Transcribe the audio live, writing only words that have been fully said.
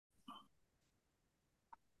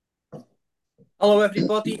Hello,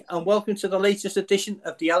 everybody, and welcome to the latest edition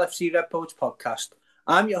of the LFC Red Poets podcast.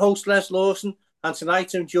 I'm your host, Les Lawson, and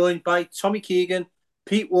tonight I'm joined by Tommy Keegan,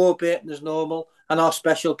 Pete Warburton as normal, and our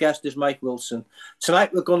special guest is Mike Wilson.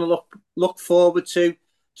 Tonight we're going to look forward to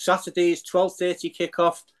Saturday's 12:30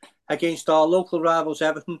 kickoff against our local rivals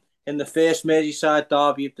Everton in the first Merseyside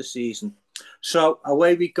Derby of the season. So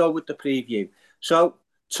away we go with the preview. So,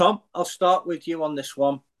 Tom, I'll start with you on this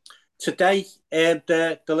one. Today,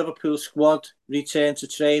 the Liverpool squad returned to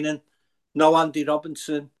training. No Andy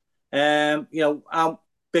Robinson. How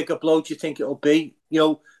big a blow do you think it'll be?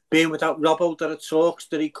 Being without Robbo, there are talks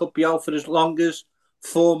that he could be out for as long as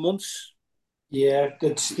 4 months. Yeah,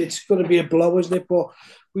 it's going to be a blow, isn't it? But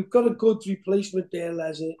we've got a good replacement there,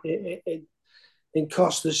 Les, in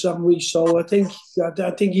Costa, haven't we? So I think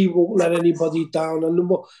he won't let anybody down.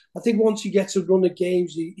 And I think once he gets a run of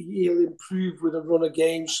games, he'll improve with a run of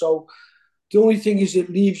games. So the only thing is it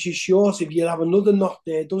leaves you short if you have another knock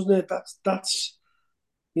there, doesn't it? That's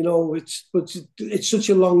it's such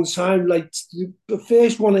a long time. Like the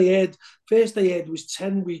first I heard was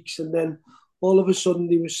 10 weeks, and then all of a sudden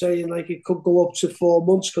they were saying like it could go up to 4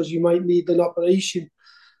 months because you might need an operation.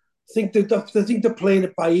 I think they're playing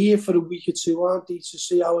it by ear for a week or two, aren't they, to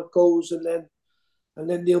see how it goes, and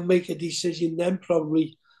then they'll make a decision. Then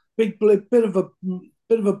probably bit of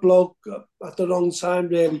a blow at the wrong time,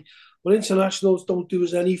 really. But internationals don't do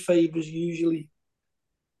us any favours usually.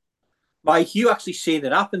 Mike, you actually seen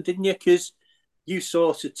it happen, didn't you? Because you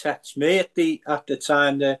sort of texted me at the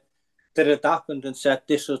time that it happened and said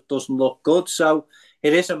this doesn't look good. So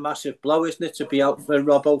it is a massive blow, isn't it, to be out for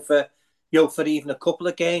Robbo for even a couple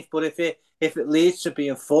of games. But if it leads to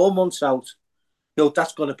being 4 months out,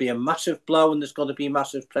 that's going to be a massive blow, and there's going to be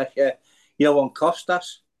massive pressure, on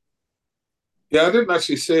Costas. Yeah, I didn't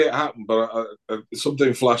actually see it happen, but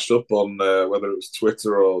something flashed up on whether it was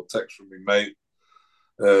Twitter or text from my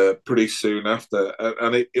mate pretty soon after,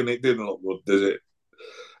 and it didn't look good, did it?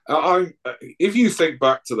 If you think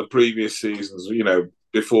back to the previous seasons,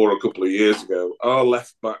 before a couple of years ago, our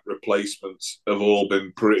left back replacements have all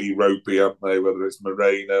been pretty ropey, haven't they? Whether it's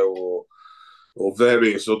Moreno or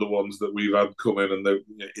various other ones that we've had come in and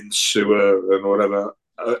in Sewer and whatever.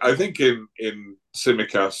 I think in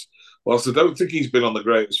Tsimikas, whilst I don't think he's been on the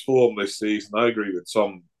greatest form this season, I agree with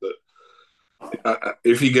Tom that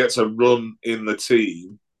if he gets a run in the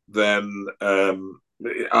team, then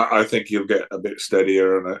I think he'll get a bit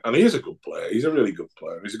steadier, and he is a good player. He's a really good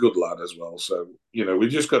player. He's a good lad as well. So we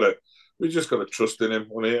just got to trust in him,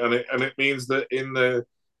 and it means that in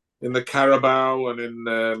the Carabao and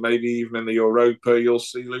in maybe even in the Europa, you'll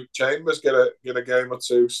see Luke Chambers get a game or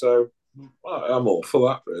two. So I'm all for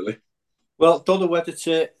that, really. Well, don't know whether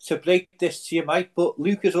to break this to you, Mike, but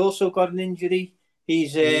Luke has also got an injury. He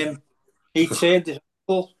turned his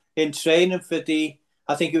ankle in training for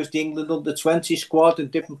I think it was the England under-20 squad,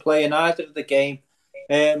 and didn't play in either of the game.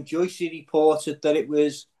 Joyce reported that it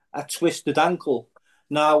was a twisted ankle.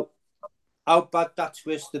 Now, how bad that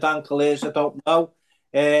twisted ankle is, I don't know.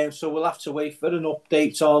 So we'll have to wait for an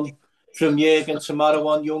update from Jurgen tomorrow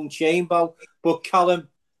on young Chamber. But Callum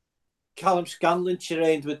Scanlon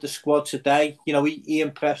trained with the squad today. He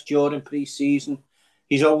impressed during pre-season.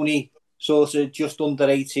 He's only sort of just under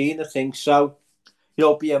 18, I think. So,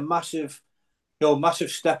 it'll be a massive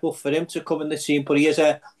step up for him to come in the team. But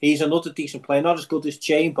he's another decent player, not as good as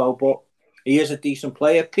Chamber, but he is a decent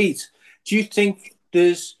player. Pete, do you think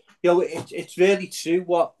there's, it's really true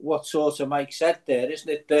what sort of Mike said there, isn't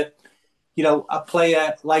it? That, a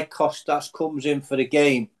player like Costas comes in for a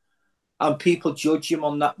game and people judge him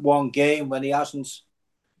on that one game when he hasn't,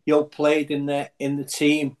 played in the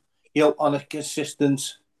team, on a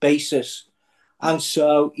consistent basis. And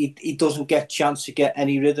so he doesn't get a chance to get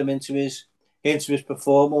any rhythm into his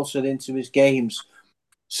performance and into his games.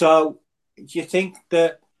 So do you think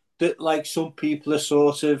that like some people are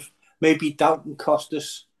sort of maybe doubting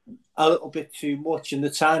Costas a little bit too much, and the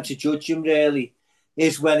time to judge him really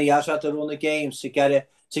is when he has had a run of games to get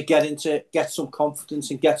some confidence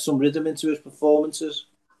and get some rhythm into his performances?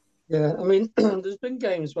 Yeah, I mean, there's been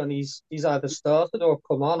games when he's either started or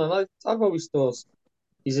come on, and I've always thought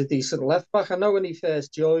he's a decent left back. I know when he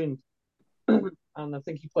first joined, and I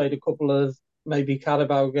think he played a couple of maybe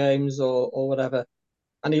Carabao games or whatever,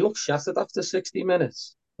 and he looked shattered after 60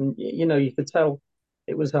 minutes. And, you could tell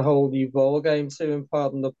it was a whole new ball game to him,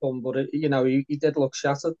 pardon the pun, but he did look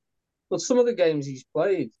shattered. But some of the games he's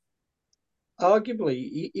played, arguably,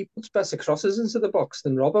 he puts better crosses into the box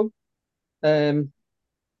than Robbo. And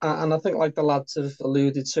I think, like the lads have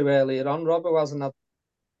alluded to earlier on, Robbo hasn't had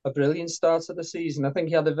a brilliant start to the season. I think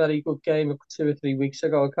he had a very good game 2 or 3 weeks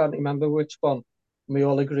ago. I can't remember which one. We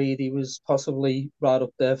all agreed he was possibly right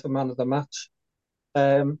up there for man of the match.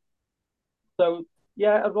 Um, so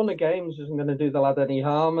yeah, a run of games isn't going to do the lad any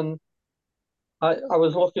harm. And I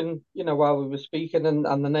was looking, while we were speaking, and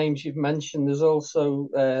the names you've mentioned. There's also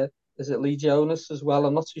is it Lee Jonas as well?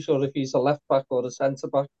 I'm not too sure if he's a left back or a centre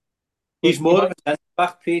back. He's more of a centre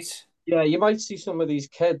back, Pete. Yeah, you might see some of these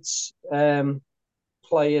kids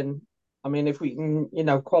playing. I mean, if we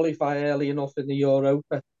can, qualify early enough in the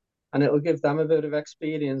Europa, and it'll give them a bit of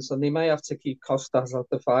experience, and they may have to keep Costas at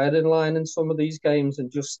the firing line in some of these games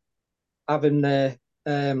and just have him there,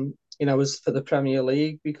 as for the Premier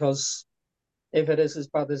League, because if it is as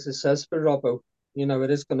bad as it says for Robbo,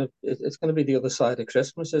 it's gonna be the other side of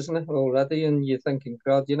Christmas, isn't it, already? And you're thinking,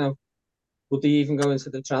 God, would they even go into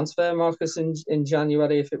the transfer markets in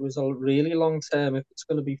January if it was a really long term, if it's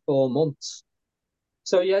going to be 4 months?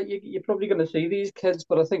 So yeah, you're probably going to see these kids,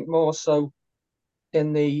 but I think more so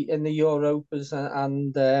in the Europas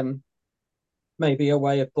and maybe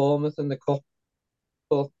away at Bournemouth in the cup.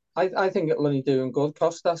 But I think it'll only do him good,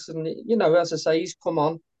 Costas. And as I say, he's come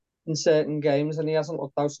on in certain games and he hasn't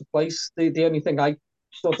looked out of place. The only thing I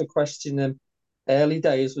sort of question him early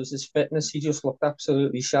days was his fitness. He just looked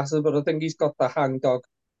absolutely shattered, but I think he's got the hangdog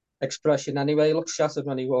expression anyway. He looks shattered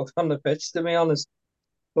when he walks on the pitch, to be honest.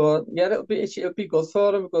 But yeah, it'll be good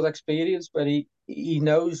for him, a good experience. But he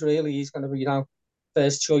knows really he's going to be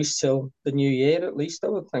first choice till the new year at least, I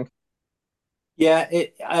would think. Yeah,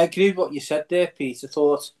 I agree with what you said there, Pete. I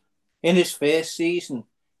thought in his first season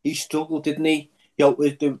he struggled, didn't he? We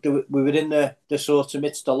were in the sort of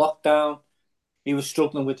midst of lockdown. He was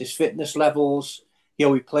struggling with his fitness levels.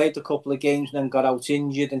 He played a couple of games and then got out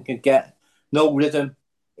injured and could get no rhythm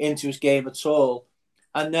into his game at all.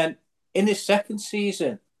 And then in his second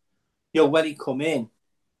season, when he come in,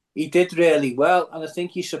 he did really well. And I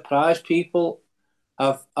think he surprised people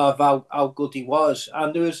of how good he was.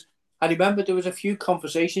 And I remember there was a few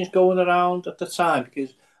conversations going around at the time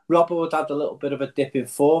because Robbo had a little bit of a dip in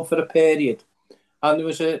form for a period. And there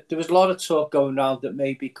was a lot of talk going around that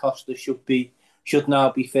maybe Costa should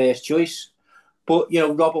now be first choice. But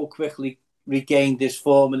Robbo quickly regained his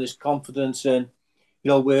form and his confidence, and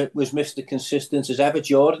was Mr. Consistent as ever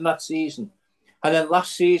during that season. And then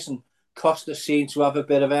last season, Costa seemed to have a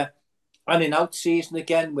bit of an in-out season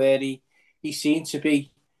again, where he seemed to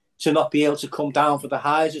not be able to come down for the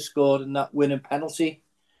highs of scoring that winning penalty,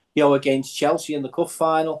 against Chelsea in the cup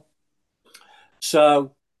final.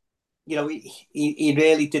 So, he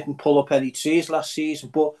really didn't pull up any trees last season.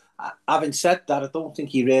 But having said that, I don't think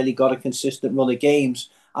he really got a consistent run of games,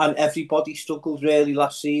 and everybody struggled really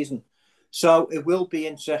last season. So it will be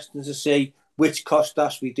interesting to see which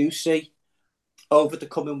Costas we do see over the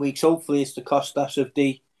coming weeks. Hopefully, it's the Costas of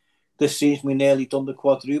this season. We nearly done the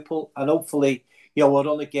quadruple, and hopefully, our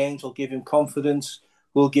run of games will give him confidence.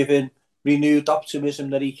 Will give him renewed optimism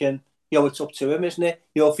that he can. It's up to him, isn't it?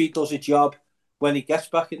 If he does a job when he gets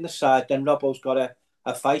back in the side, then Robbo's got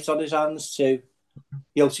a fight on his hands to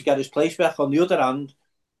get his place back. On the other hand,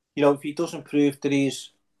 if he doesn't prove that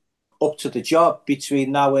he's up to the job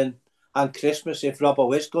between now and Christmas, if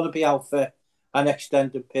Robbo is going to be out for an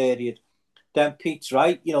extended period, then Pete's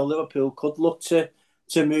right. Liverpool could look to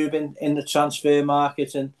move in the transfer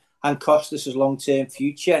market, and Costas' long-term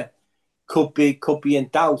future could be in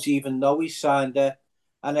doubt, even though he signed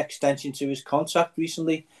an extension to his contract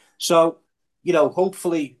recently. So,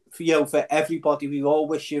 hopefully, for everybody, we all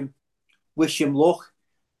wish him luck.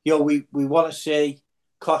 We want to see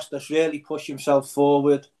Costas really push himself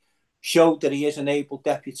forward, show that he is an able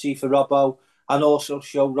deputy for Robbo, and also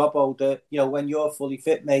show Robbo that, when you're fully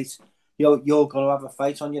fit, mate, you're going to have a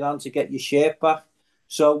fight on your hand to get your shape back.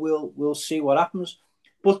 So we'll see what happens.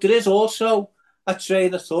 But there is also a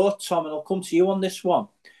train of thought, Tom, and I'll come to you on this one.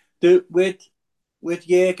 With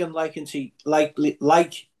Jurgen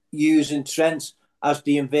like using Trent as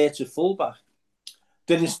the inverted fullback,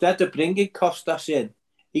 then instead of bringing Costas in,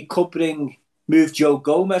 he could move Joe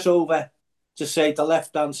Gomez over to, say, the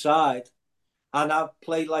left-hand side, and I'd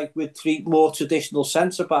play with three more traditional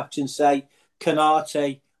centre-backs and say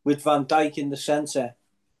Canate with Van Dijk in the centre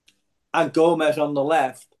and Gomez on the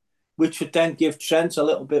left, which would then give Trent a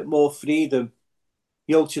little bit more freedom,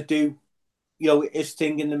 to do, his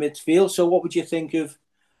thing in the midfield. So what would you think of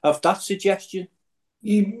that suggestion?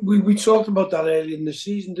 We talked about that early in the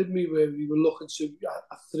season, didn't we? Where we were looking to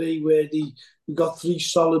a three where we got three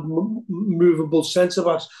solid movable centre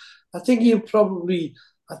backs. I think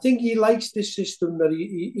he likes this system that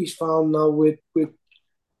he's found now with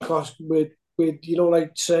with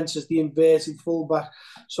like Trent as the inverted fullback.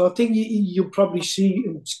 So I think you'll probably see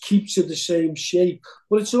him keep to the same shape.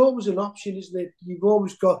 But it's always an option, isn't it? You've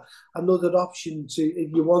always got another option to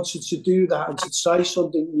if you wanted to do that and to try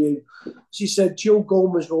something new. As you said, Joe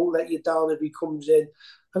Gomez won't let you down if he comes in.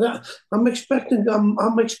 And I'm expecting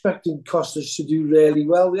Costas to do really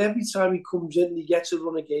well. Every time he comes in, he gets a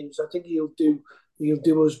run of games. I think he'll do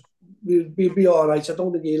us. We'll be all right. I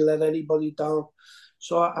don't think he'll let anybody down.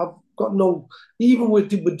 So I've got no. Even with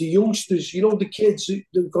the youngsters, the kids,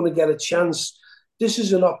 they're going to get a chance. This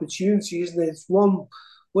is an opportunity, isn't it? It's one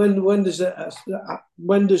when there's an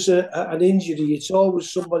injury, it's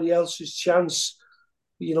always somebody else's chance.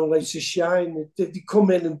 Like to shine. If they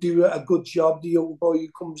come in and do a good job, the young boy who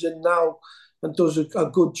comes in now and does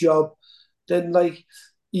a good job, then like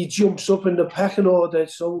he jumps up in the pecking order.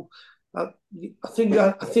 So I think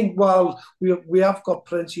while we have got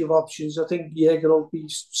plenty of options, I think Jäger will be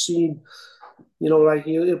seen. Like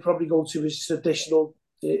he'll probably go to his traditional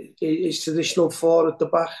four at the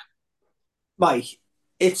back. Mike,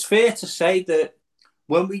 it's fair to say that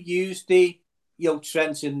when we use the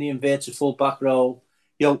Trent in the inverted full back role,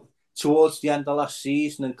 towards the end of last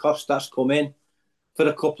season, and Costas come in for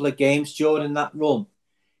a couple of games during that run,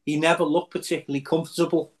 he never looked particularly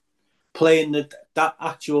comfortable playing that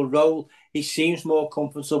actual role. He seems more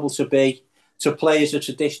comfortable to play as a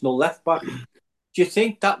traditional left back. Do you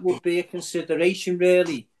think that would be a consideration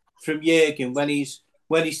really from Jurgen when he's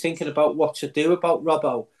thinking about what to do about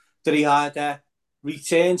Robbo? That he either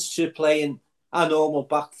returns to playing a normal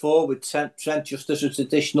back four with Trent just as a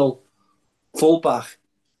traditional fullback,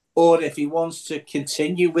 or if he wants to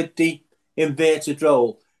continue with the inverted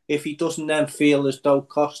role, if he doesn't then feel as though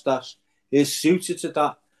Costas is suited to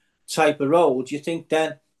that type of role, do you think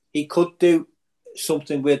then he could do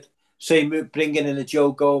something with, say, bringing in a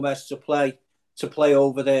Joe Gomez to play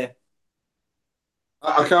over there?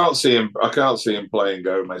 I can't see him. I can't see him playing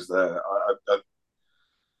Gomez there.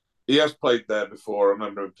 He has played there before. I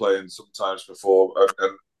remember him playing sometimes before,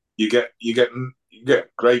 and you get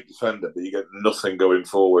great defender, but you get nothing going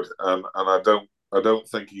forward, and I don't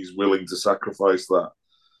think he's willing to sacrifice that.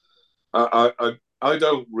 I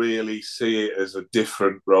don't really see it as a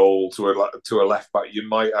different role to a left back. You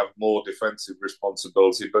might have more defensive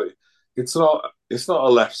responsibility, but it's not a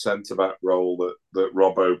left centre back role that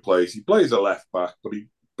Robbo plays. He plays a left back, but he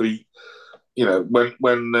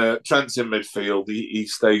when Trent's in midfield, he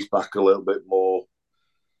stays back a little bit more.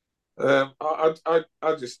 I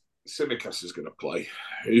just Tsimikas is going to play.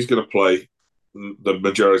 He's going to play the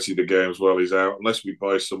majority of the games while he's out, unless we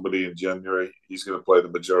buy somebody in January. He's going to play the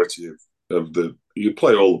majority of the. You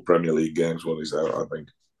play all the Premier League games while he's out, I think.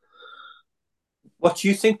 What do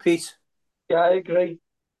you think, Pete? Yeah, I agree.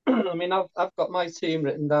 I mean, I've got my team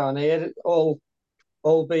written down here,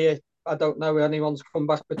 albeit I don't know if anyone's come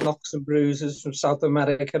back with knocks and bruises from South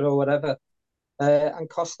America or whatever. And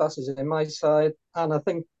Costas is in my side, and I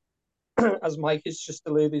think, as Mike has just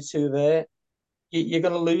alluded to there, you're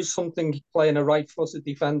going to lose something playing a right-footed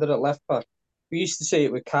defender at left back. We used to see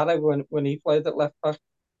it with Carra when he played at left back.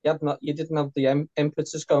 You didn't have the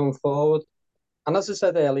impetus going forward. And as I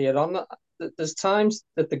said earlier on, there's times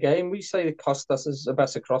that the game we say that Costas is a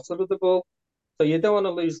better crosser of the ball. So you don't want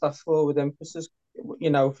to lose that forward emphasis,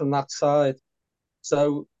 from that side.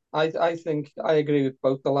 So I think I agree with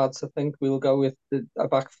both the lads. I think we'll go with a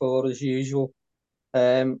back four as usual.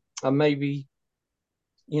 And maybe,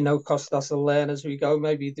 Costas will learn as we go.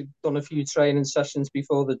 Maybe they've done a few training sessions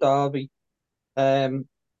before the derby.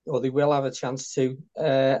 Or they will have a chance to.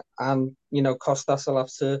 And, Costas will have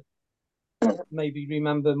to maybe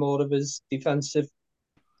remember more of his defensive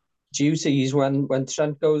duties when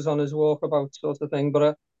Trent goes on his walkabout sort of thing.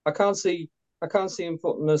 But I can't see him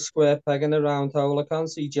putting a square peg in a round hole. I can't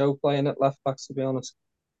see Joe playing at left back, to be honest.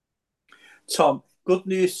 Tom, good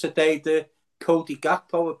news today that Cody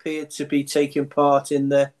Gakpo appeared to be taking part in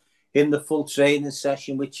the full training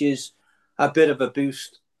session, which is a bit of a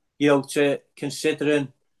boost, to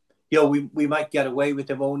considering, we might get away with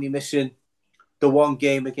him only missing the one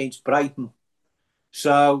game against Brighton.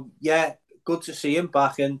 So, yeah, good to see him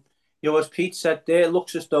back. And, as Pete said there, it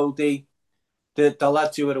looks as though the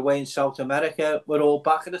lads who were away in South America were all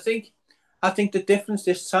back. And I think the difference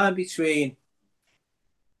this time between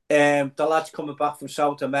the lads coming back from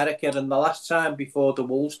South America and the last time before the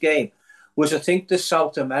Wolves game was, I think the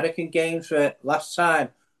South American games were last time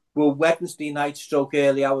were Wednesday night stroke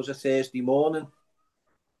early hours of Thursday morning.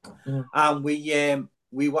 And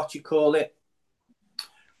we what you call it,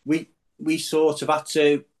 we sort of had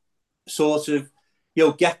to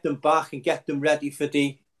get them back and get them ready for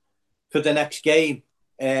the next game.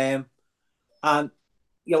 And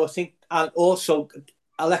I think, and also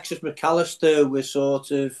Alexis McAllister was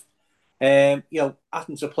sort of,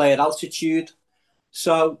 having to play at altitude.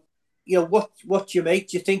 So, what do you make?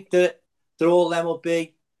 Do you think that all them will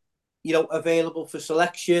be, available for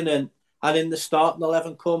selection and in the starting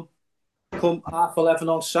 11 come 11:30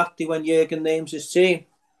 on Saturday when Jurgen names his team?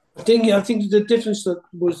 I think the difference that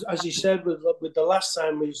was, as you said, with the last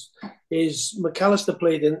time is McAllister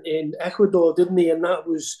played in Ecuador, didn't he?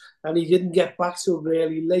 And he didn't get back till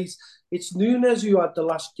really late. It's Núñez who had the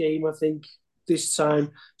last game, I think, this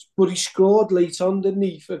time, but he scored late on, didn't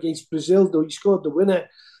he, against Brazil? Though he scored the winner,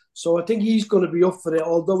 so I think he's going to be up for it.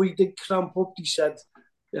 Although he did cramp up, he said,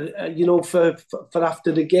 for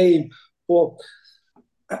after the game. But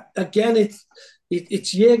again, it's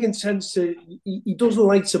Jurgen tends to he doesn't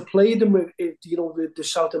like to play them with the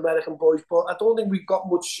South American boys, but I don't think we've got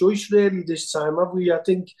much choice really this time, have we? I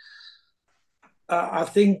think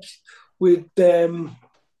with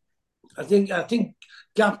I think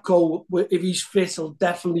Gapco, if he's fit, will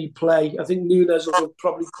definitely play. I think Núñez will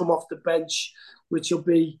probably come off the bench, which will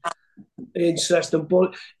be interesting.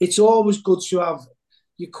 But it's always good to have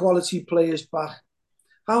your quality players back.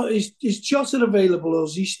 How is Jota available, or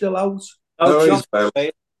is he still out? No, he's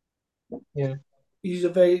available. Yeah,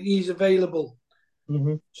 he's available.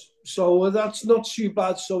 Mm-hmm. So that's not too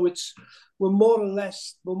bad. So we're more or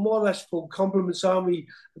less full compliments, aren't we?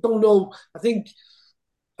 I don't know. I think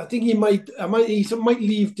he might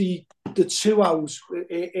leave the two out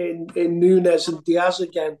in Núñez and Diaz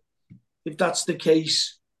again, if that's the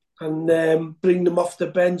case, and bring them off the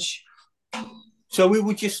bench. So who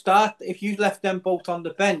would you start if you left them both on the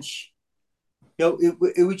bench? Who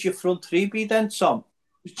would your front three be then, Tom?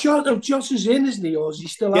 Josh is in, isn't he, or is he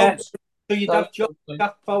still out? So you'd have Josh,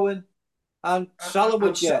 Gakpo and Salah,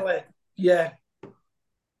 would you? Salah. Yeah.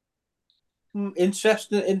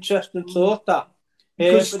 Interesting thought that.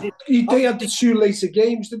 Because they had the two later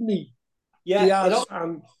games, didn't he? Yeah.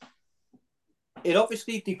 It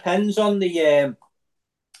obviously depends on the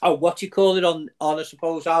what you call it on I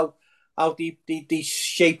suppose how they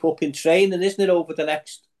shape up in training, isn't it, over the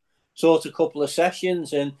next sort of couple of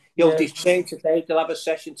sessions? And they train today, they'll have a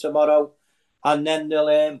session tomorrow, and then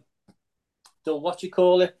they'll what you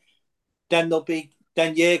call it, then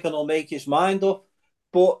Jurgen will make his mind up.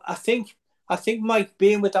 But I think Mike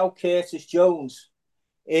being without Curtis Jones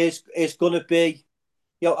is going to be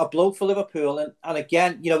a blow for Liverpool, and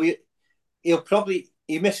again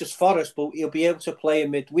he misses Forest, but he'll be able to play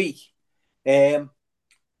in midweek.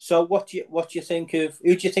 So what do you think of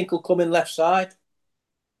who do you think will come in left side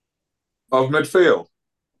of midfield?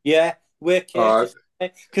 Yeah, where Curtis,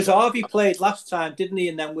 because Harvey played last time, didn't he?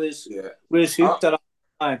 And then was hooped at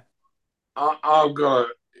time. I've got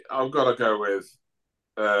to go with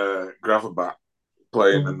Gravenberch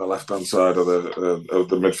playing in the left hand side of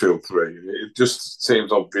the midfield three. It just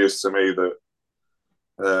seems obvious to me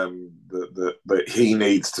that he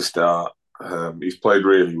needs to start. He's played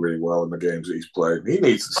really, really well in the games that he's played. He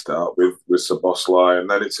needs to start with Szoboszlai, and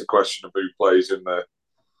then it's a question of who plays in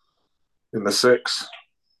the six.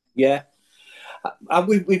 Yeah, and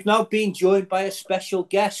we've now been joined by a special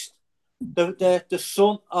guest, the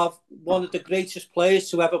son of one of the greatest players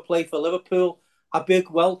to ever play for Liverpool. A big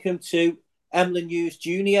welcome to Emlyn Hughes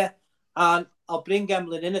Jr. And I'll bring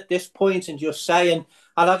Emlyn in at this point and just saying,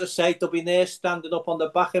 and as I say, there'll be no standing up on the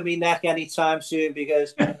back of my neck anytime soon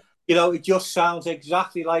because, it just sounds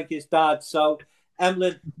exactly like his dad. So,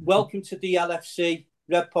 Emlyn, welcome to the LFC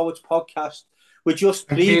Red Poets podcast. We're just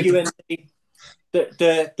previewing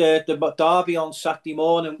the derby on Saturday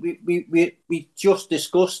morning. We just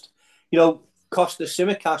discussed, Costa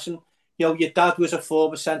Tsimikas, and your dad was a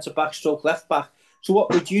former centre back stroke left back. So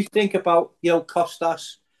what would you think about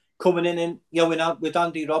Costas coming in and with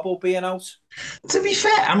Andy Robbo being out? To be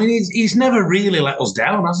fair, I mean he's never really let us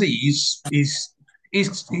down, has he?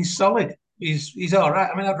 He's solid. He's all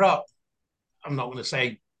right. I mean, I'm not going to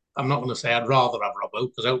say I'd rather have Robbo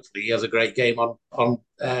because hopefully he has a great game on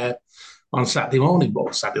Saturday morning,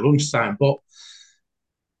 but Saturday lunchtime. But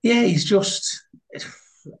yeah, he's just.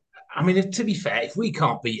 I mean, to be fair, if we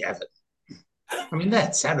can't beat Everton, I mean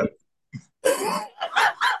they're terrible.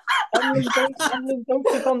 Emlyn, don't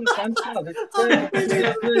sit on the fence now.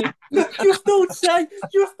 Just don't say.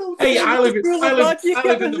 Hey, I live in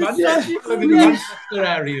the Manchester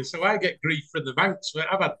area, so I get grief from the banks.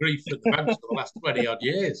 I've had grief from the banks for the last 20 odd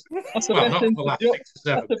years. Well, not for the last 6 or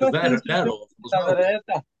 7, because they're awful as well.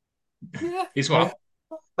 Yeah. It's what?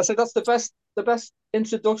 I said that's the best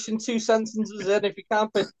introduction, 2 sentences in. If you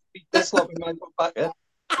can't beat this lot, we might go back in.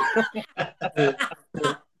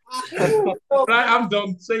 Right, I'm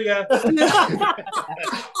done. See ya.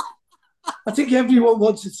 I think everyone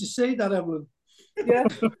wanted to say that, Emlyn. Yeah.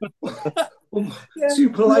 Yeah. Too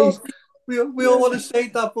polite. We all want to say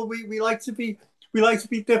that, but we like to be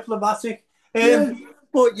diplomatic. Yeah.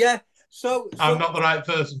 But yeah, so I'm not the right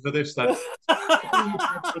person for this then.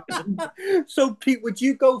 So Pete, would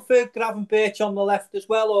you go for Gravenberch on the left as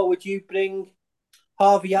well, or would you bring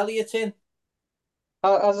Harvey Elliott in?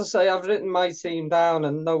 As I say, I've written my team down,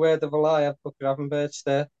 and no word of a lie, I've put Gravenberch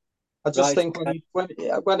there. I just think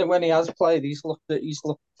when he has played, he's looked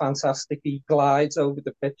fantastic. He glides over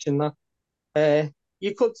the pitch and that.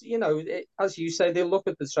 You could, as you say, they look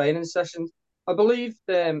at the training sessions. I believe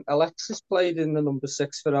Alexis played in the number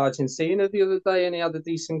 6 for Argentina the other day, and he had a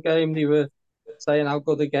decent game. They were saying how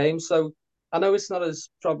good a game. So I know it's not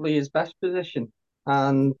probably his best position,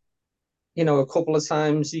 and a couple of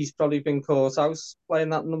times he's probably been caught out playing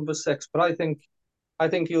that number 6. But I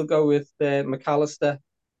think he'll go with McAllister.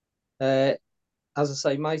 As I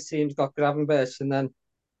say, my team's got Gravenberch, and then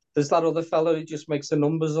there's that other fella who just makes the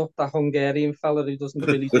numbers up, that Hungarian fella who doesn't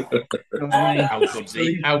really do it. You know what I mean?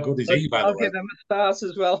 How good is he, by the way? I'll give him a start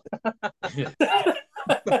as well.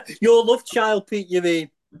 Your love child, Pete, you mean?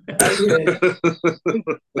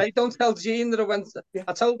 Mate, don't tell Jean that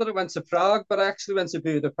I told her I went to Prague, but I actually went to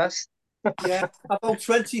Budapest. Yeah, about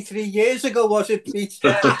 23 years ago, was it, Pete?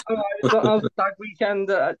 Yeah, that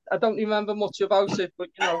weekend. I don't remember much about it, but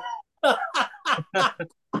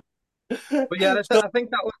But yeah, I think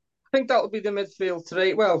that would be the midfield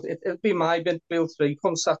three. Well, it'll be my midfield three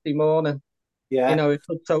come Saturday morning. Yeah, it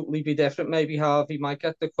could totally be different. Maybe Harvey might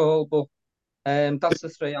get the call, but that's the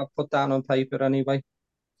three I'll put down on paper anyway.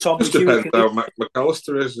 Tom, just depends how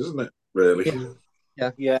McAllister is, isn't it? Really?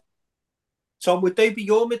 Yeah. Tom, would they be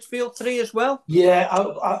your midfield three as well? Yeah,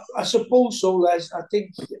 I suppose so, Les. I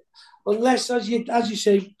think unless, as you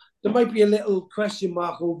say, there might be a little question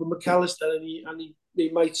mark over McAllister, and he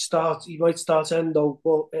might start Endo,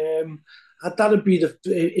 but that'd be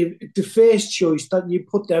the first choice that you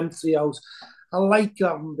put them three out. I like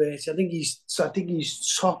Gravenberch. I think he's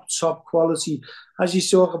top quality. As you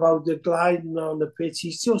talk about the gliding on the pitch,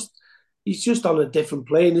 he's just on a different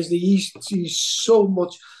plane, isn't he? He's so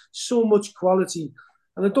much quality,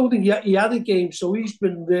 and I don't think he had a game, so he's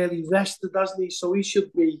been really rested, hasn't he? So he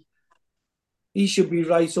should be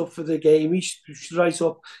right up for the game. He's right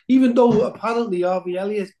up, even though apparently Harvey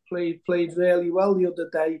Elliott played really well the other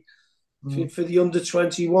day for the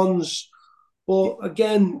under-21s. But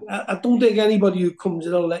again, I don't think anybody who comes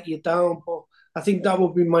in will let you down. But I think that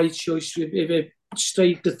would be my choice if it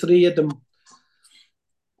straight the three of them.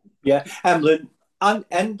 Yeah, Emlyn. And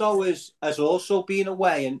Endo has also been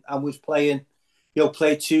away and was playing,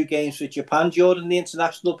 played 2 games for Japan during the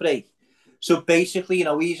international break. So basically,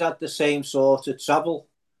 he's had the same sort of travel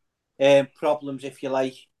problems, if you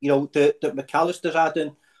like, that McAllister's had.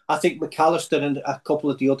 And I think McAllister and a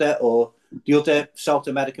couple of the other South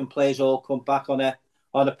American players all come back on a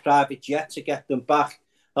private jet to get them back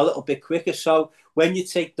a little bit quicker. So when you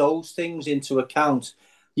take those things into account,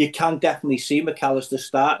 you can definitely see McAllister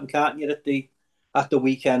starting, can't you, at the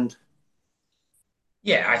weekend?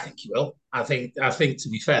 Yeah, I think you will. I think to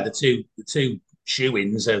be fair, the two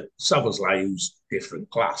shoe-ins are Szoboszlai, who's different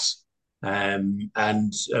class, and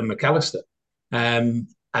McAllister. And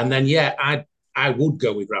then I would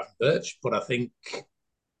go with Gravenberch, but I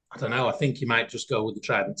don't know. I think you might just go with the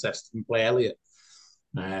tried and tested and play Elliott.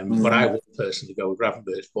 But I would personally go with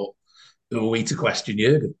Gravenberch. But who are we to question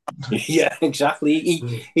Jurgen? Yeah,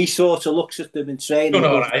 exactly. He sort of looks at them and saying,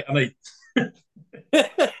 "All right, I mean."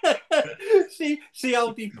 see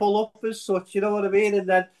how they pull up as such, you know what I mean? And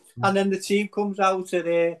then the team comes out at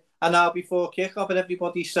an hour before kickoff, and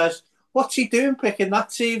everybody says, "What's he doing picking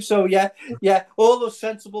that team?" So yeah, all those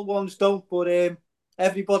sensible ones don't, but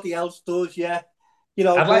everybody else does. Yeah,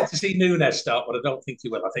 I'd like to see Nunes start, but I don't think he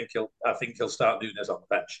will. I think he'll start Nunes on the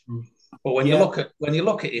bench. But when you look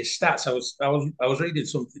at his stats, I was reading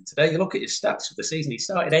something today. You look at his stats for the season. He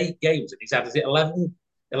started 8 games and he's had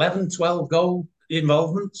 12 goal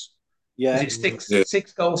involvements. Yeah, is it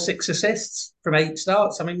 6 goals, 6 assists from 8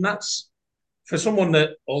 starts? I mean, that's for someone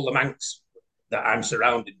that all the Manx that I'm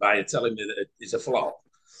surrounded by are telling me that is a flop.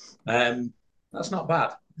 That's not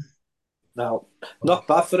bad. No, not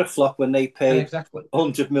bad for a flop when they paid exactly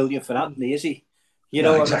 100 million for Anthony, is he?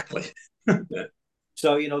 Exactly.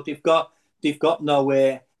 So they've got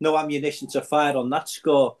no ammunition to fire on that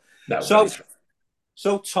score. No,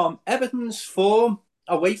 so Tom, Everton's form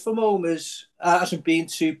away from home hasn't been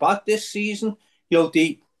too bad this season.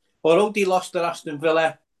 Although they lost to Aston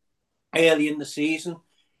Villa early in the season,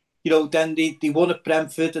 then they won at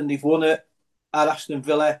Brentford and they've won at Aston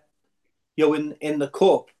Villa, in the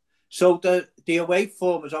cup. So the away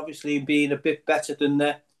form has obviously been a bit better than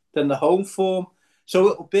the home form. So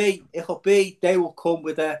it'll be they will come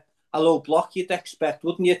with a low block, you'd expect,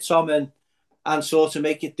 wouldn't you, Tom, and sort of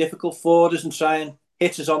make it difficult for us and try and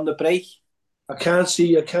hit us on the break. I can't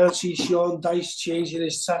see Sean Dyche changing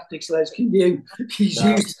his tactics. Les, can you? He's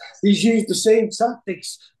used the same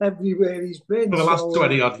tactics everywhere he's been for the last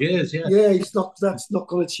 20 odd years. Yeah, that's not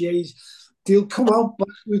going to change. They'll come out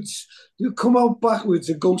backwards. They'll come out backwards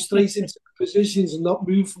and go straight into positions and not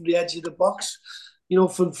move from the edge of the box.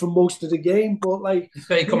 For most of the game. But like, if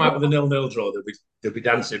they come out with a 0-0 draw, they'll be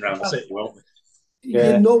dancing around the city, won't they?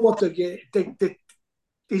 Yeah. You know what they get.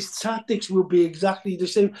 His tactics will be exactly the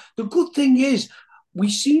same. The good thing is we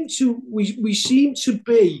seem to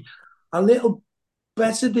be a little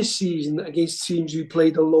better this season against teams who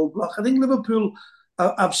played a low block. I think Liverpool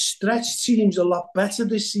have stretched teams a lot better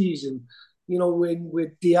this season.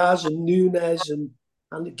 With Diaz and Nunes and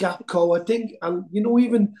Gakpo, I think, and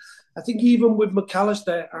even with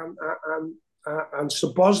McAllister and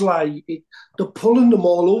Szoboszlai, they're pulling them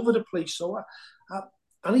all over the place. So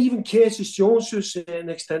and even Curtis Jones to a certain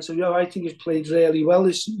extent. So I think he's played really well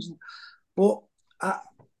this season. But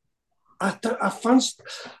I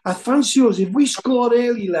fancy us. If we score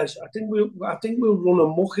early, Les, I think we'll run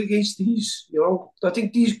amok against these. I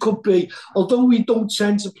think these could be. Although we don't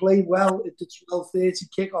tend to play well at the 12:30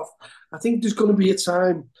 kickoff, I think there's going to be a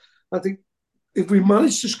time. I think if we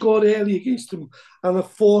manage to score early against them and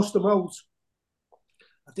have forced them out,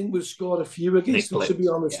 I think we'll score a few against them. To be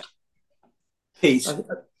honest. Yeah. Pete,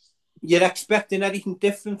 you're expecting anything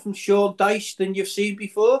different from Sean Dyche than you've seen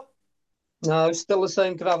before? No, still the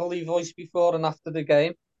same gravelly voice before and after the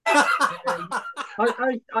game.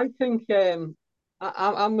 I think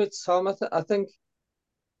I'm with Tom. I think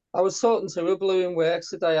I was talking to a blue in work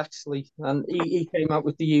today actually, and he came out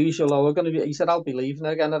with the usual. Oh, we're going to be. He said, "I'll be leaving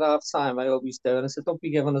again at half time." I always do, and I said, "Don't be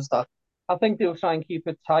giving us that." I think they'll try and keep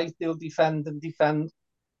it tight. They'll defend and defend,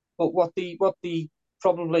 but what the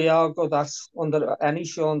probably are good at under any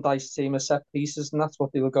Sean Dyche team are set pieces, and that's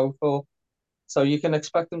what they will go for. So you can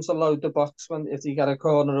expect them to load the box if you get a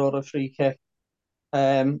corner or a free kick.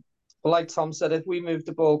 But like Tom said, if we move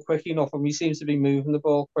the ball quick enough, and we seem to be moving the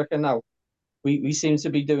ball quicker now, we seem to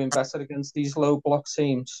be doing better against these low block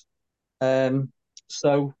teams.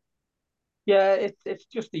 So yeah, it's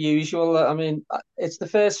just the usual. I mean, it's the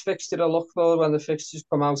first fixture I look for when the fixtures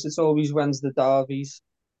come out. It's always Wednesday derbies.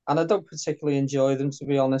 And I don't particularly enjoy them, to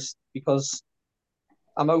be honest, because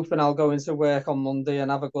I'm hoping I'll go into work on Monday and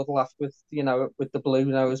have a good laugh with the Blue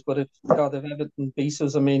Nose. But if Everton beat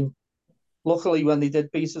us, I mean, luckily when they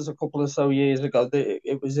did beat us a couple of so years ago,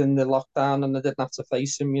 it was in the lockdown and I didn't have to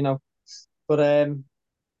face him, But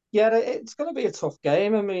yeah, it's going to be a tough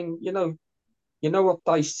game. I mean, you know what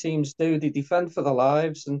Dyche teams do; they defend for their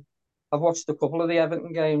lives. And I've watched a couple of the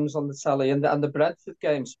Everton games on the telly and the Brentford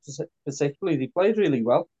games particularly. They played really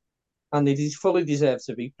well. And they fully deserve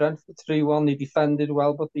to beat Brentford 3-1. They defended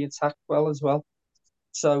well, but they attacked well as well.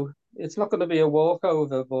 So it's not going to be a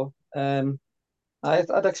walkover, but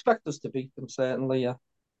I'd expect us to beat them, certainly, yeah.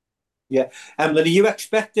 Yeah. Emlyn, are you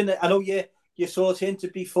expecting it? I know you sort of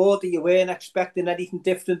hinted before that you weren't expecting anything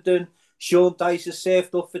different than Sean Dyche has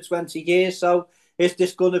served up for 20 years. So is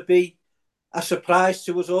this going to be a surprise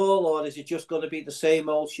to us all, or is it just going to be the same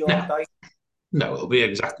old Sean Dyche? No, it'll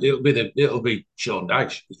be Sean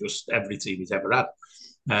Dyche. It's just every team he's ever had.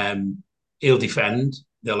 He'll defend.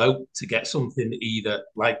 They'll hope to get something either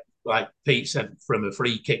like Pete said, from a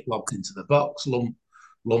free kick lobbed into the box, lump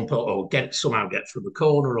or somehow get from a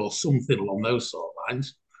corner or something along those sort of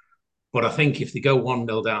lines. But I think if they go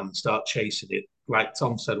 1-0 down and start chasing it, like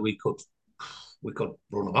Tom said, we could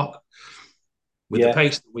run amok. With the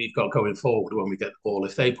pace that we've got going forward when we get the ball,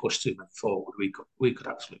 if they push too many forward, we could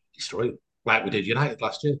absolutely destroy them. Like we did United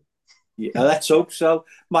last year. Yeah, let's hope so.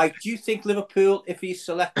 Mike, do you think Liverpool, if he's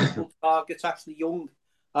selected, will target Ashley Young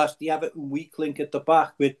as the Everton weak link at the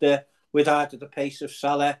back with either the pace of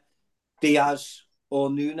Salah, Diaz or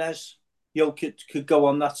Nunes? Could go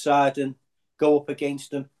on that side and go up against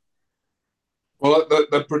them. Well,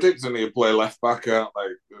 they're predicting he'll play left back, aren't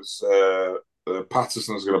they? Because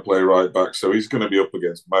Patterson's going to play right back, so he's going to be up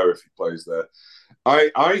against Mo if he plays there.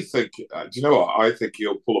 I think, do you know what? I think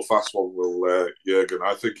he'll pull a fast one, will Jurgen.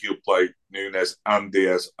 I think he'll play Nunes and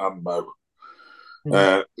Diaz and Mo.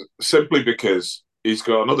 Simply because he's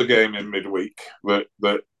got another game in midweek that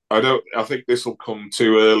I think this will come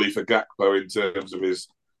too early for Gakpo in terms of his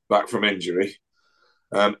back from injury.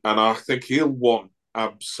 And I think he'll want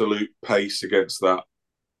absolute pace against that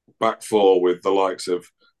back four with the likes of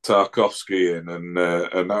Tarkowski and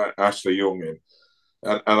Ashley Young in.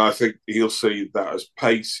 and I think he'll see that as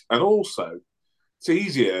pace, and also it's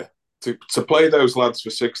easier to play those lads for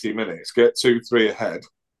 60 minutes, get 2-3 ahead,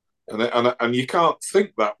 and you can't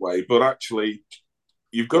think that way, but actually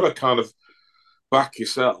you've got to kind of back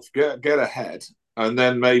yourself, get ahead, and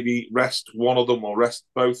then maybe rest one of them or rest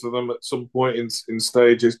both of them at some point in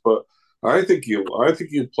stages. But I think you'll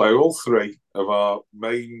play all three of our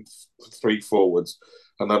main three forwards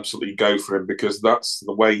and absolutely go for him, because that's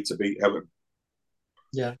the way to beat Everton.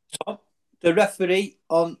 Yeah. The referee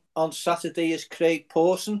on Saturday is Craig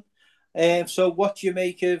Pawson. So what do you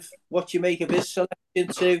make of his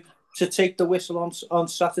selection to take the whistle on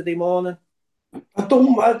Saturday morning? I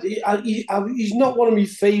don't. He's not one of my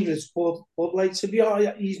favourites, but like, to be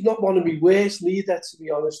honest, he's not one of my worst neither. To be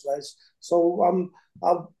honest, Les. So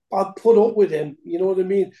I'll put up with him. You know what I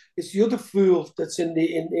mean? It's the other fool that's in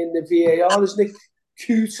the VAR, isn't it?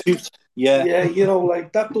 Cute. Yeah. You know,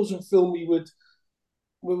 like, that doesn't fill me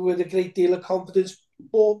with a great deal of confidence.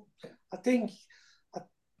 But I think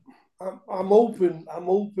I'm open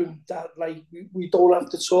that, like, we don't have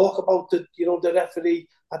to talk about the referee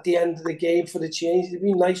at the end of the game for the change. It'd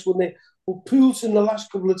be nice, wouldn't it? But Pools, in the last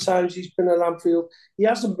couple of times he's been at Anfield, he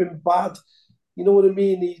hasn't been bad. You know what I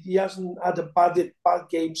mean? He hasn't had a bad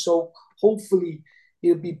game. So hopefully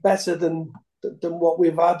he'll be better than what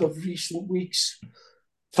we've had of recent weeks.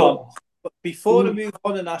 Tom, before I move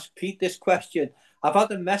on and ask Pete this question, I've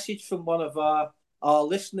had a message from one of our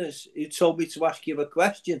listeners who told me to ask you a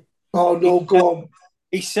question. Oh, no, go on.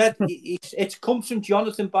 He said, it's come from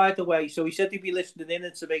Jonathan, by the way, so he said he'd be listening in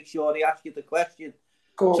and to make sure he asked you the question.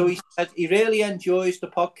 So he said he really enjoys the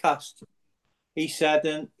podcast. He said,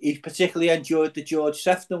 and he particularly enjoyed the George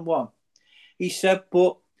Sefton one. He said,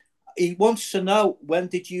 but he wants to know, when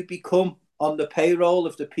did you become on the payroll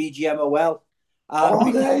of the PGMOL?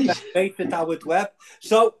 Mate with Howard Webb.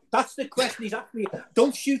 So that's the question he's asking me.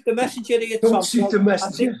 Don't shoot the messenger here, Tom. Don't shoot the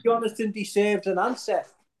messenger. I think Jonathan deserves an answer.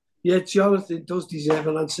 Yeah, Jonathan does deserve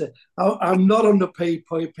an answer. I'm not on the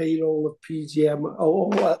payroll of PGM.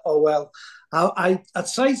 Oh well. I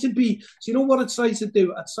try to be. Do you know what I try to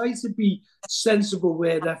do? I try to be sensible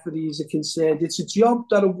where referees are concerned. It's a job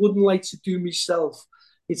that I wouldn't like to do myself.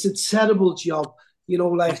 It's a terrible job, you know.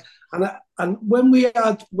 Like, and when we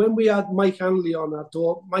had Mike Hanley on, I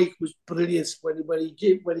thought Mike was brilliant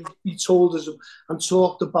when he told us and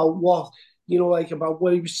talked about what, you know, like, about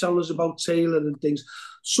what he was telling us about Taylor and things.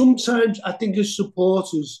 Sometimes I think as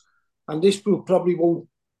supporters, and this probably won't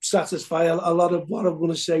satisfy a lot of what I'm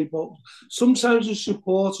going to say, but sometimes as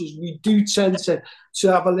supporters, we do tend to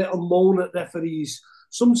have a little moan at referees.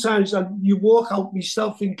 Sometimes, and you walk out,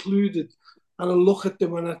 myself included, and I look at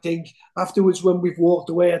them and I think, afterwards when we've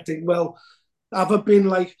walked away, I think, well, have I been,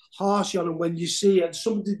 like, harsh on them when you see, and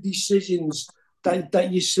some of the decisions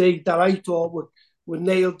that you see that I thought were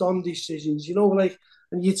nailed on decisions, you know, like,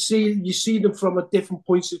 and you see them from a different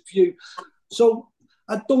point of view. So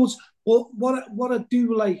I don't. But what I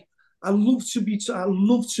do like, I love to be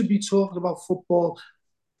talking about football,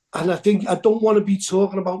 and I think I don't want to be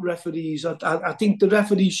talking about referees. I think the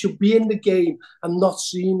referees should be in the game and not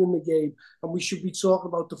seen in the game, and we should be talking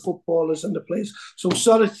about the footballers and the players. So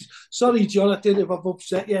sorry, Jonathan, if I've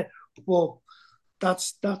upset you, but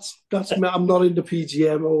that's me. I'm not in the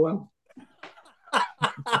PGM. Oh well.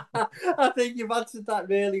 I think you've answered that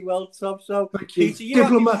really well, Tom. So, thank you. Peter,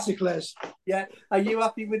 diplomatic, Les. Yeah. Are you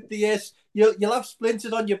happy with the yes? You'll have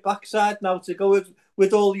splinters on your backside now to go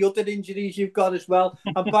with all the other injuries you've got as well.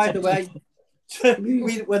 And by the way,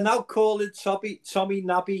 we're now calling Tommy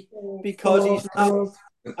Nabby, because he's now,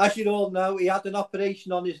 as you all know, he had an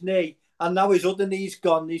operation on his knee, and now his other knee's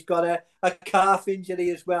gone. He's got a calf injury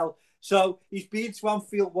as well. So he's been to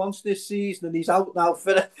Anfield once this season, and he's out now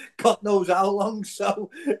for God knows how long. So,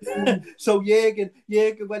 so Jürgen,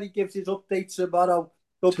 when he gives his update tomorrow,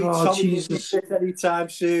 he'll be Tommy fit anytime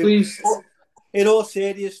soon. Please. But in all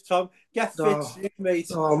seriousness, Tom, get fit soon, mate.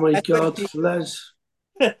 Oh my God, Les.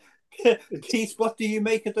 Keith, what do you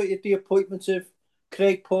make of the appointment of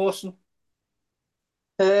Craig Pawson?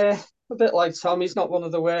 A bit like Tom, he's not one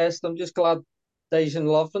of the worst. I'm just glad Dejan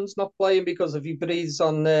Lovren's not playing, because if he breathes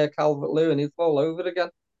on Calvert-Lewin, he'll fall over again.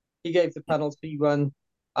 He gave the penalty when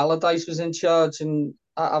Allardyce was in charge, and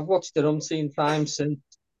I've watched it umpteen times since.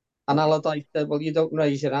 And Allardyce said, well, you don't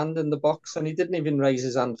raise your hand in the box, and he didn't even raise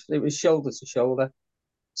his hand. It was shoulder to shoulder.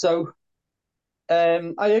 So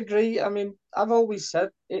I agree. I mean, I've always said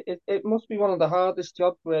it must be one of the hardest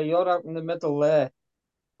jobs where you're out in the middle there.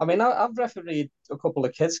 I mean, I've refereed a couple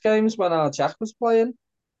of kids' games when our Jack was playing,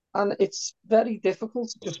 and it's very difficult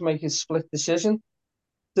to just make a split decision.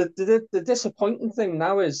 the disappointing thing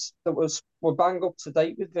now is that we're bang up to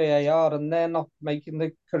date with VAR and they're not making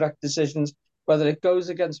the correct decisions, whether it goes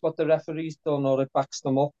against what the referee's done or it backs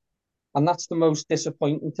them up. And that's the most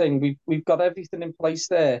disappointing thing. We've got everything in place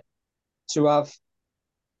there to have.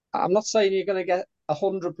 I'm not saying you're going to get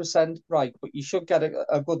 100% right, but you should get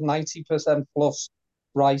a good 90% plus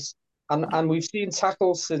right. And we've seen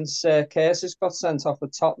tackles since Curtis got sent off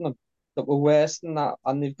at Tottenham that were worse than that,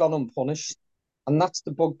 and they've gone unpunished. And that's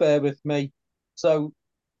the bugbear with me. So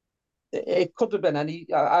it could have been any.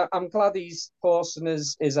 I'm glad Pawson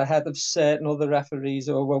is ahead of certain other referees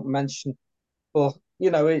who I won't mention. But,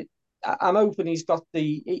 I'm hoping he's got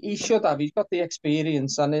he's got the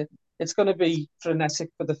experience, and it's going to be frenetic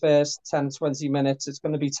for the first 10, 20 minutes. It's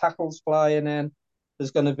going to be tackles flying in. There's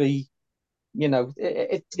going to be, you know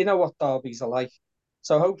what derbies are like.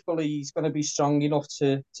 So hopefully he's going to be strong enough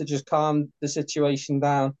to just calm the situation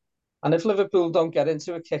down. And if Liverpool don't get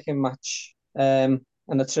into a kicking match, an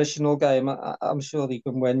attritional game, I'm sure they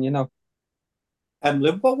can win,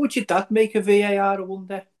 Emlyn, what would your dad make of VAR, I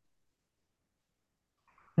wonder?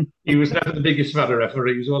 He was never the biggest fan of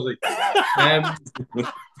referees, was he?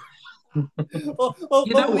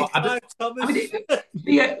 You know what?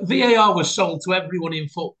 VAR was sold to everyone in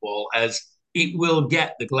football as it will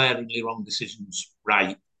get the glaringly wrong decisions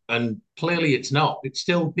right. And clearly it's not. It's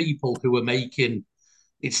still people who are making,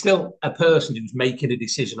 it's still a person who's making a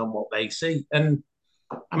decision on what they see. And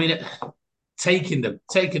I mean, taking the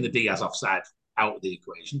Diaz offside out of the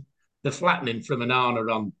equation, the flattening from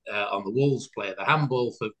Onana on the Wolves player, the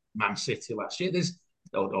handball for Man City last year,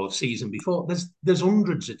 or season before, there's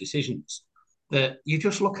hundreds of decisions that you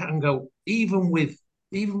just look at and go, even with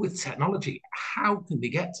technology, how can they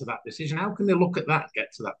get to that decision? How can they look at that and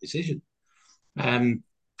get to that decision?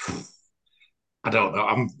 I don't know.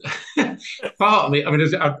 I'm part of me. I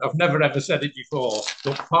mean, I've never ever said it before,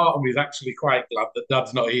 but part of me is actually quite glad that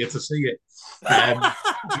Dad's not here to see it.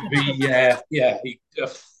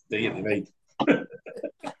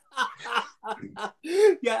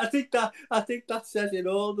 Yeah, I think that says it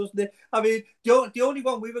all, doesn't it? I mean, the only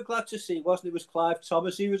one we were glad to see was Clive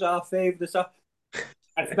Thomas. He was our favourite,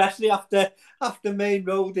 especially after Main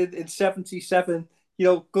Road in '77.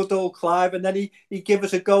 Good old Clive, and then he gave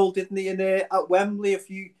us a goal, didn't he? At Wembley a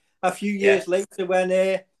few years later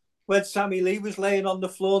when Sammy Lee was laying on the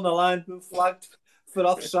floor and the linesman flagged for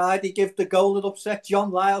offside, he gave the goal that upset John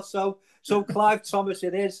Lyle. So Clive Thomas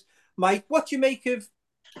it is. Mike, what do you make of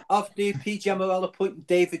the PGMOL appointing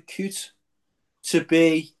David Coote to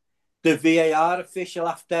be the VAR official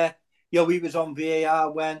after he was on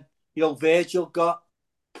VAR when Virgil got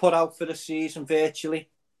put out for the season virtually?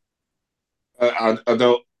 I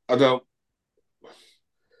don't.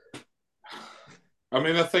 I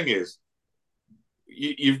mean, the thing is,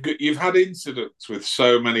 you've had incidents with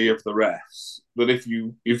so many of the refs that if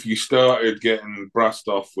you started getting brassed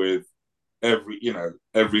off with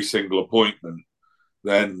every single appointment,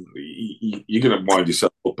 then you're going to wind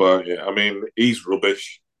yourself up, aren't you? I mean, he's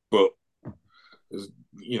rubbish, but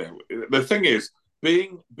the thing is,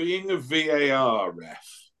 being a VAR ref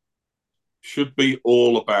should be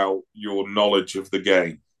all about your knowledge of the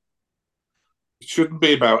game. It shouldn't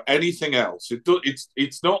be about anything else.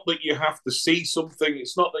 It's not that you have to see something.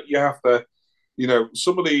 It's not that you have to,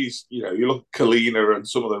 some of these, you look at Kalina and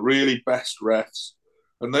some of the really best refs,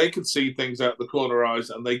 and they can see things out the corner eyes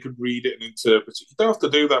and they can read it and interpret it. You don't have to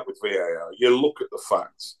do that with VAR. You look at the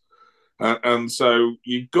facts. And so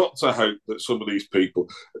you've got to hope that some of these people,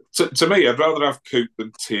 to me, I'd rather have Coote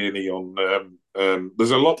than Tierney on.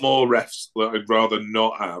 There's a lot more refs that I'd rather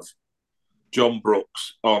not have John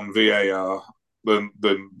Brooks on VAR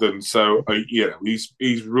than so.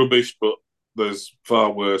 He's rubbish, but there's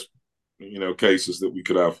far worse, cases that we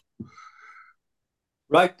could have.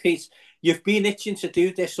 Right, Pete. You've been itching to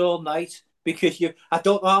do this all night because I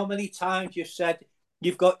don't know how many times you've said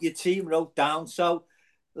you've got your team wrote down. So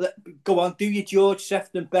go on, do your George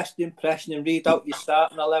Sefton best impression and read out your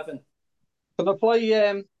starting 11. Can I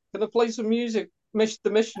play some music?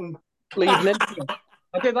 The mission leading into it.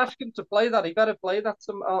 I did ask him to play that. He better play that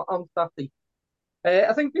on Saturday.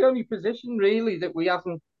 I think the only position really that we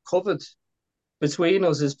haven't covered between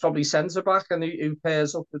us is probably centre back and who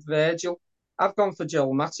pairs up with Virgil. I've gone for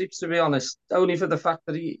Joel Matip, to be honest, only for the fact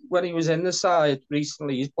that when he was in the side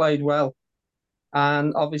recently, he's played well.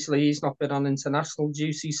 And obviously he's not been on international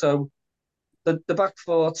duty. So the back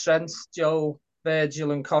four, Trent, Joel,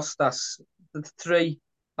 Virgil and Costas, the three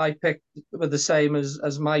I picked were the same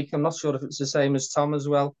as Mike. I'm not sure if it's the same as Tom as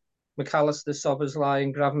well. McAllister, Szoboszlai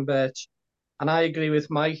and Gravenberch. And I agree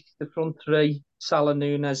with Mike, the front three, Salah,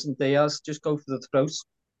 Nunes and Diaz, just go for the throat.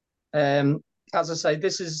 as I say,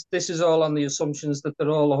 this is all on the assumptions that they're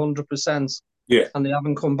all 100%. Yeah. And they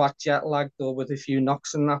haven't come back jet lagged or with a few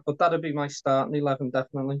knocks and that. But that'd be my starting 11,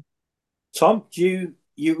 definitely. Tom,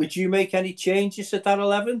 would you make any changes to that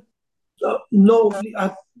 11? No,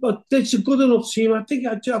 but it's a good enough team. I think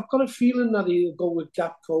I've got a feeling that he'll go with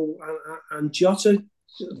Gakpo and Jota,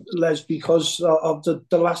 Les, because of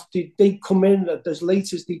the last they come in as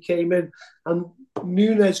late as they came in, and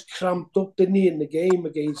Nunes cramped up, didn't he, in the game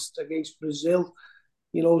against Brazil?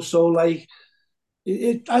 So like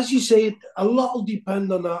as you say, a lot will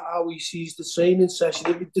depend on how he sees the training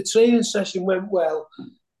session. If the training session went well,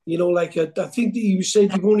 like I think that he was saying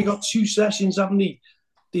they've only got 2 sessions, haven't he?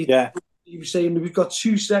 Yeah. He was saying we've got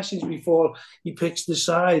 2 sessions before he picks the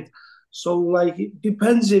side. So like it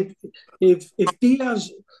depends if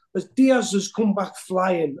Diaz has come back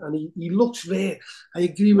flying and he looks rare. I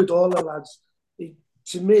agree with all the lads.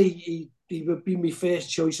 To me, he would be my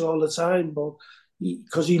first choice all the time, but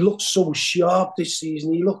because he looks so sharp this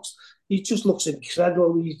season, he just looks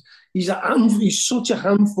incredible. He's such a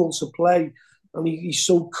handful to play, and he's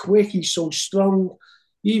so quick, he's so strong.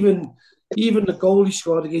 Even the goal he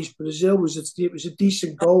scored against Brazil was a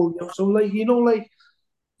decent goal.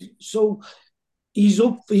 So he's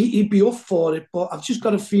up. He'd be up for it, but I've just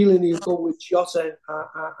got a feeling he'll go with Jota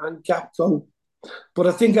and Gakpo. But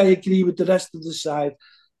I think I agree with the rest of the side.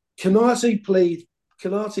 Canate played,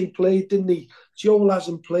 didn't he? Joel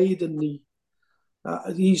hasn't played, and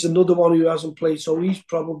he's another one who hasn't played, so he's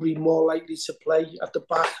probably more likely to play at the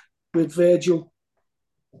back with Virgil.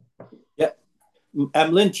 Yeah.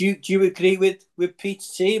 Emlyn, do you agree with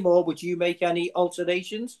Pete's team, or would you make any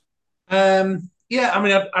alterations? Yeah, I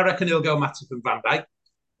mean, I reckon he'll go Matip and Van Dijk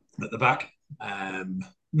at the back.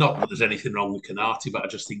 Not that there's anything wrong with Canate, but I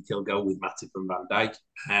just think he'll go with Matip and Van Dijk.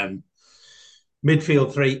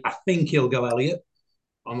 Midfield 3, I think he'll go Elliott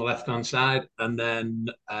on the left-hand side. And then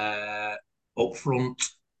up front,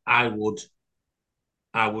 I would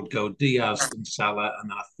go Diaz and Salah,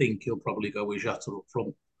 and I think he'll probably go with Jota up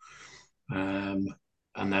front. And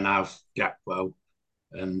then have Gakpo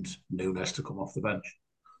and Nunes to come off the bench.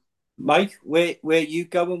 Mike, where are you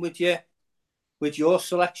going with your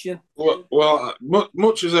selection? Well,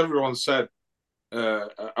 much as everyone said,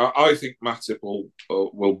 I think Matip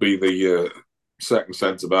will be the second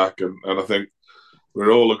centre back, and I think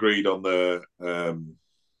we're all agreed on the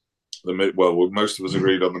mid. Well, most of us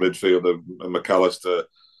agreed on the midfield of McAllister,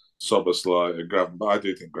 Szoboszlai, and Gravenberch. I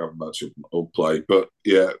do think Gravenberch will play, but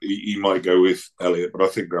yeah, he might go with Elliott, but I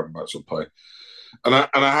think Gravenberch will play. And I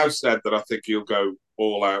have said that I think he'll go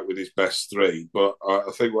all out with his best 3, but I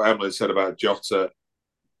think what Emlyn said about Jota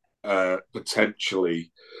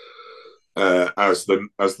potentially as the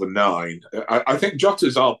 9. I think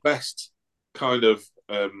Jota's our best kind of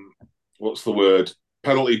what's the word,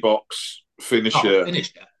 penalty box finisher.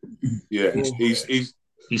 Finisher. Yeah, he's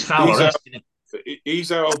foul arresting.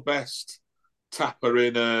 He's our best tapper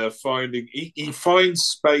in finding. He finds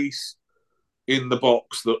space in the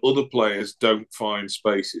box that other players don't find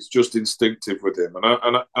space. It's just instinctive with him,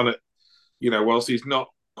 and whilst he's not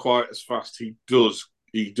quite as fast, he does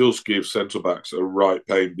give centre backs a right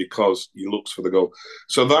pain because he looks for the goal.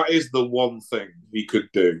 So that is the one thing he could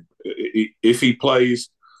do if he plays.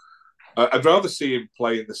 I'd rather see him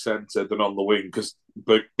play in the centre than on the wing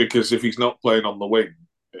because if he's not playing on the wing,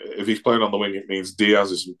 if he's playing on the wing, it means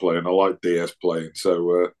Diaz isn't playing. I like Diaz playing,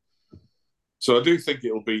 so I do think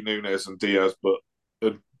it'll be Nunes and Diaz, but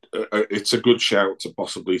it's a good shout to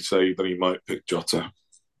possibly say that he might pick Jota.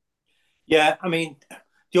 Yeah, I mean,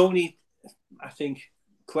 the only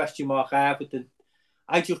question mark I have with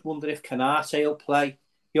I just wonder if Canate will play,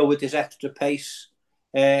 with his extra pace.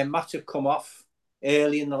 Matip come off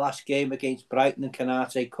early in the last game against Brighton and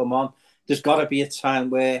Canate come on. There's got to be a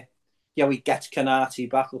time where, he gets Canate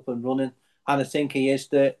back up and running, and I think he is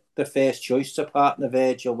the first choice to partner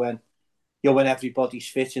Virgil when everybody's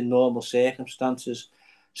fit in normal circumstances.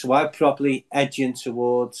 So I'd probably edging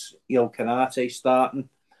towards Canate starting,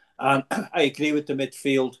 and I agree with the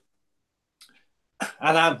midfield.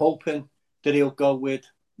 And I'm hoping that he'll go with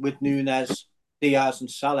Nunes, Diaz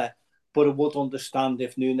and Salah. But I would understand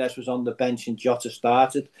if Nunes was on the bench and Jota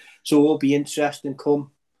started. So it will be interesting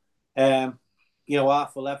come,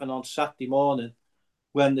 11:30 on Saturday morning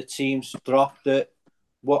when the teams drop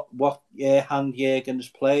what hand Jurgen has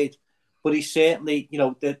played. But he's certainly,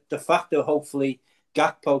 the fact that hopefully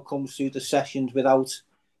Gakpo comes through the sessions without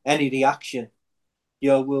any reaction,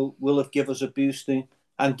 will have give us a boosting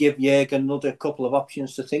and give Jurgen another couple of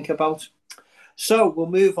options to think about. So we'll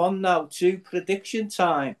move on now to prediction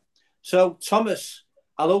time. So Thomas,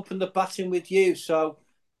 I'll open the batting with you. So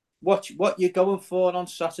what you going for on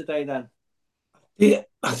Saturday then? Yeah,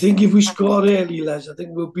 I think if we score early, Les, I think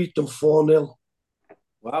we'll beat them 4-0.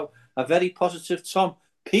 Wow, a very positive Tom.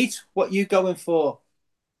 Pete, what are you going for?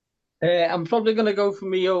 I'm probably going to go for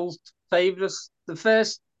my old favourites. The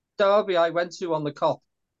first derby I went to on the Cop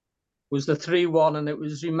was the 3-1, and it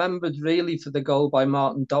was remembered really for the goal by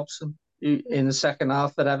Martin Dobson in the second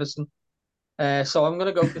half at Everton. So I'm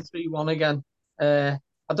going to go for 3-1 again. I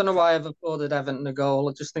don't know why I've afforded Everton a goal.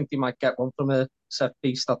 I just think they might get one from a set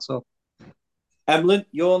piece, that's all. Emlyn,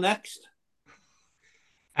 you're next.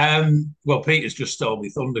 Well, Peter's just stole me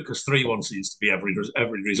thunder because 3-1 seems to be every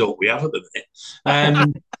result we have at the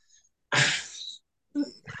minute.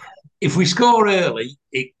 If we score early,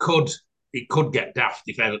 it could get daft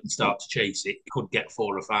if Everton start to chase it. It could get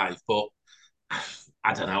 4 or 5, but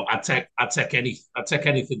I don't know. I'd take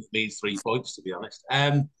anything that means 3 points, to be honest.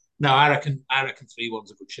 No, I reckon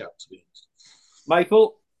 3-1's a good shout, to be honest.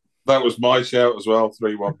 Michael? That was my shout as well,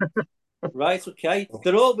 3-1. Right, okay.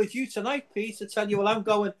 They're all with you tonight, Pete. I tell you, well, I'm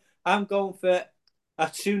going for a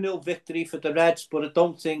 2-0 victory for the Reds, but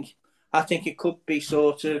I think it could be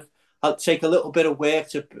sort of, I'll take a little bit of work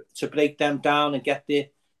to break them down and get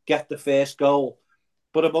the first goal.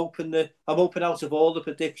 But I'm hoping out of all the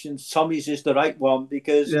predictions, Tommy's is the right one,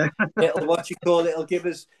 because it'll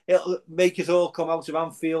make us all come out of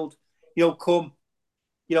Anfield, come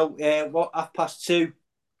 2:30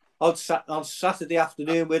 on Saturday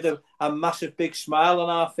afternoon with a massive big smile on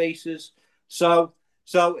our faces. So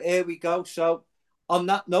here we go. So on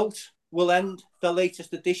that note, we'll end the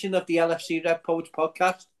latest edition of the LFC Red Poets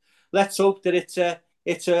podcast. Let's hope that it's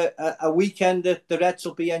a weekend that the Reds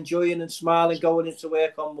will be enjoying and smiling going into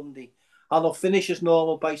work on Monday. And I'll finish as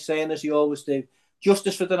normal by saying, as you always do,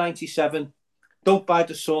 justice for the 97, don't buy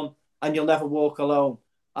the sun, and you'll never walk alone.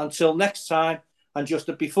 Until next time, and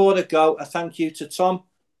just before I go, a thank you to Tom,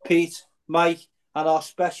 Pete, Mike, and our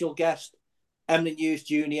special guest, Emlyn Hughes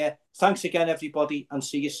Jr. Thanks again, everybody, and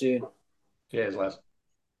see you soon. Cheers, Les.